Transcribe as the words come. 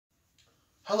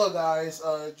Hello guys,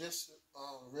 just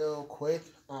real quick.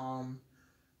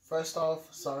 First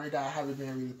off, sorry that I haven't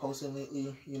been really posting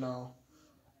lately.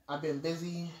 I've been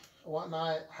busy,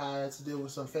 whatnot. Had to deal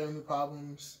with some family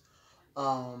problems.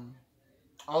 Um,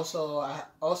 I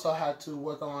also had to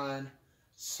work on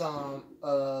some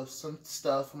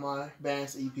stuff for my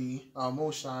band's EP,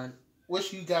 Moonshine,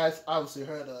 which you guys obviously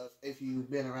heard of if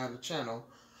you've been around the channel.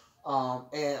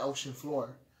 And Ocean Floor.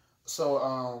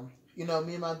 So, me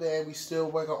and my band, we still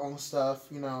work on stuff,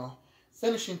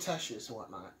 finishing touches and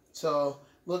whatnot. So,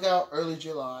 look out early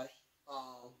July.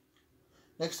 Um,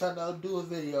 Next time I'll do a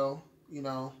video,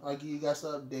 I'll give you guys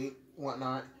an update and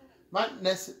whatnot. Might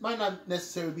not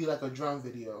necessarily be like a drum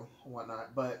video and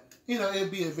whatnot, but, it'll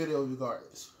be a video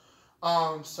regardless.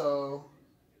 Um, so,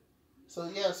 so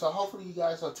hopefully you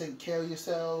guys are taking care of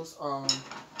yourselves.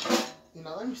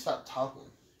 Let me stop talking,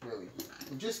 really.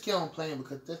 And just keep on playing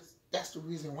because that's the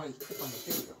reason why you click on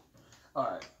the video.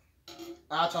 Alright.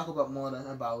 I'll talk about more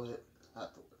about it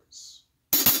afterwards.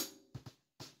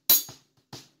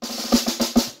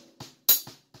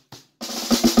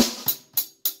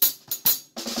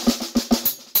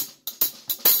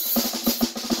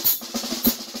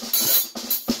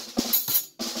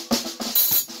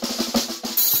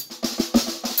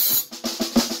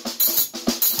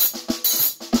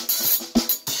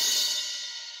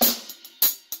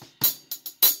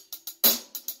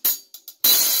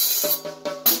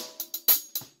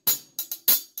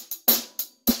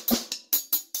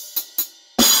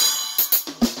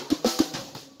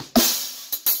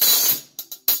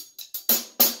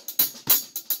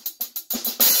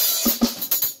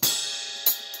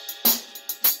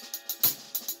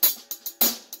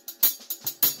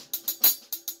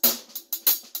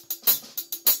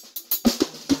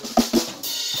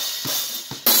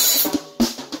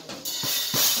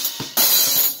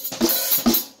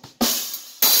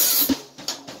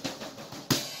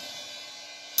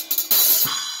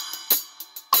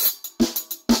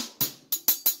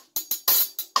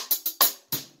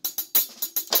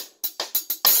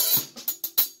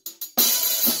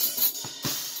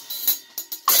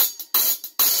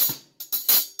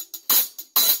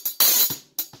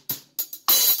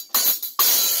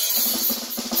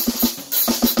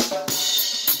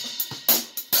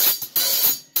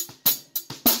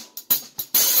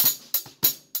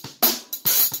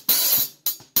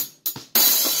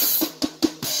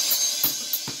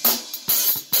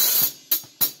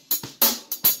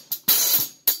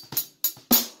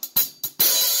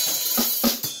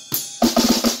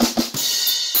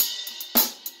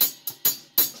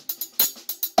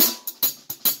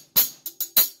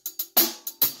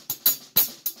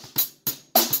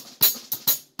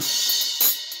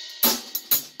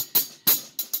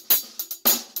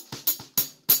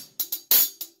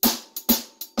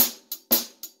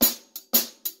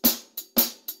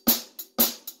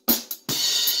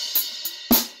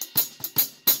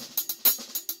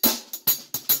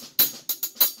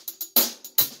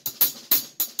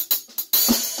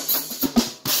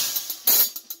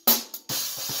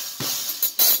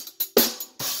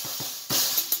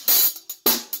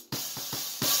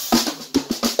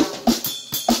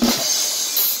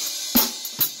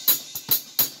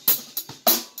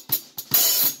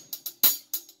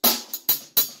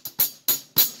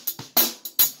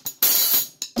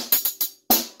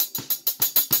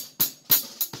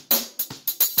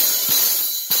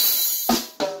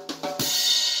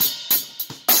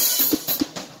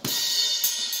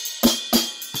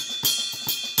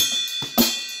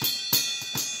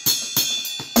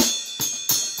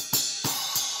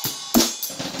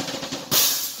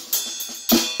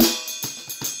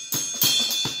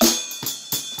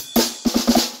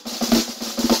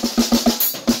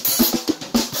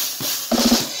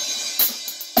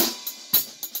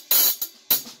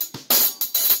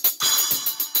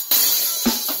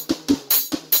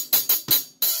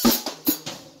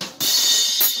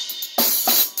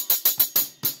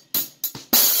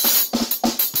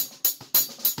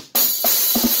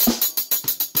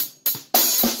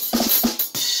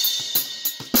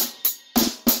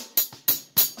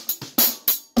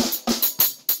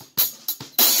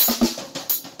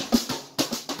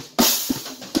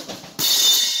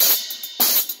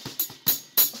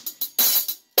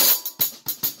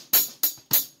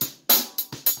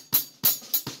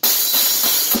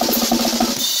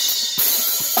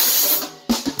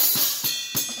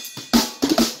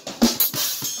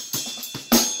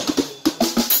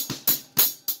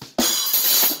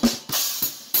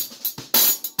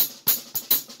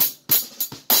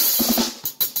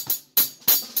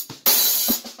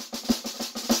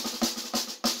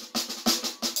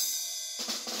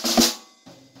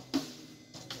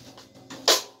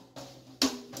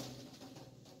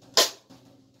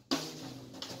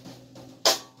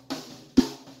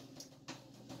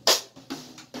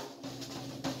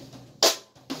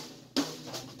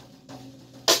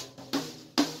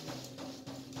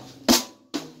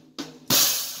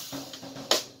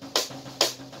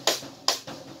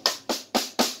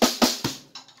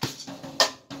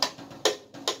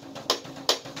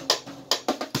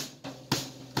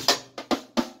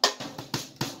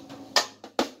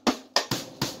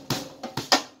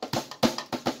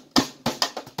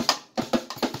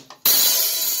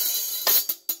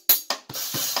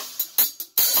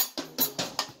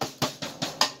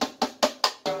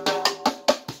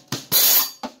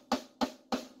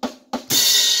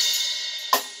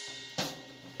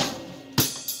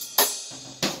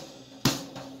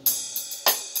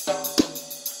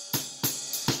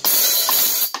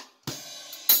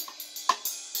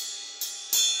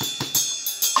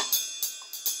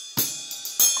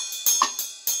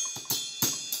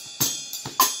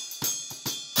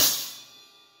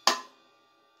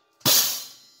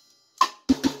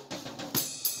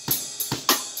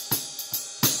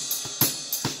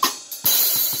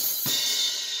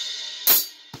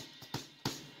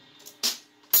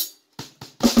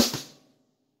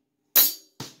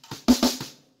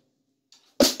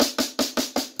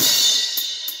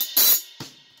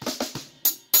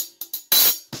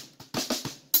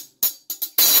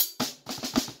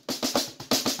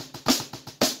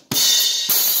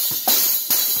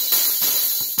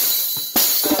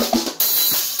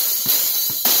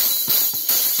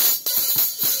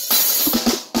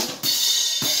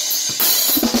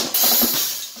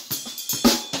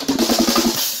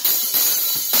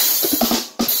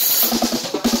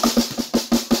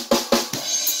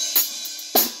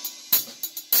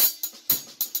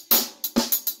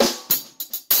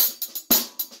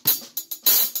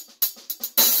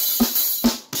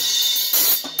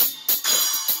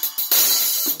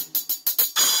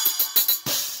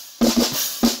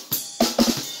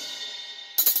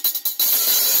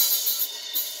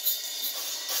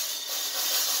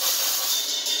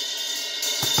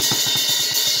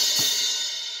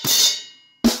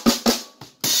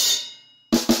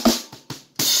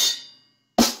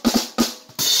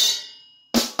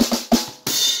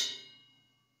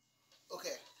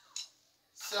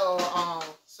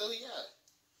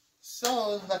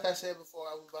 So, like I said before,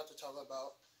 I was about to talk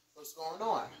about what's going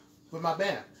on with my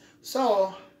band.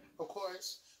 So, of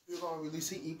course, we're going to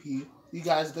release an EP. You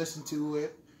guys listen to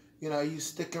it. You know, you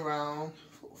stick around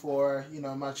for, you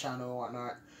know, my channel and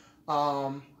whatnot.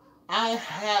 Um, I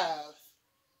have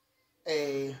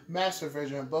a master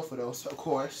version of both of those, of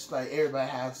course, like everybody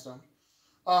has them.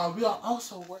 We are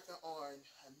also working on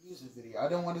a music video. I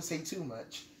don't want to say too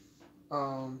much.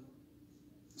 Um,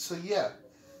 so yeah,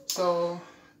 so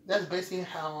that's basically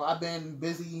how I've been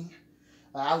busy.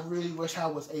 I really wish I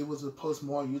was able to post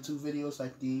more YouTube videos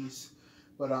like these,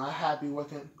 but I have been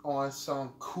working on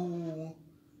some cool,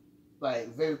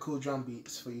 like very cool drum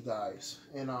beats for you guys,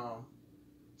 and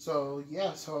so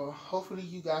yeah, so hopefully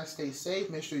you guys stay safe.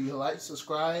 Make sure you like,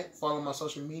 subscribe, follow my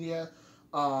social media,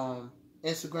 um,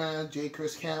 Instagram J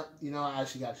Chris Camp. You know, I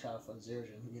actually got a shout out for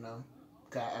Zerjan. You know,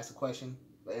 got asked a question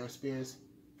by Aaron Spears,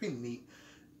 pretty neat.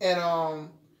 And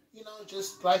you know,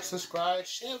 just like, subscribe,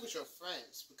 share with your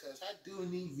friends because I do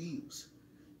need views.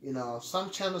 You know,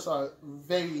 some channels are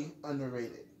very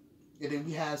underrated, and then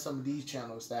we have some of these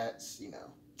channels that's, you know,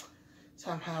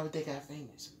 somehow they got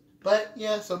famous. But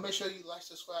yeah, so make sure you like,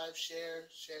 subscribe, share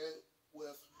it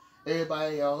with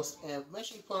everybody else, and make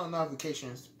sure you put on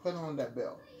notifications, put on that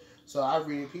bell. So I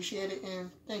really appreciate it, and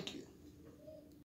thank you.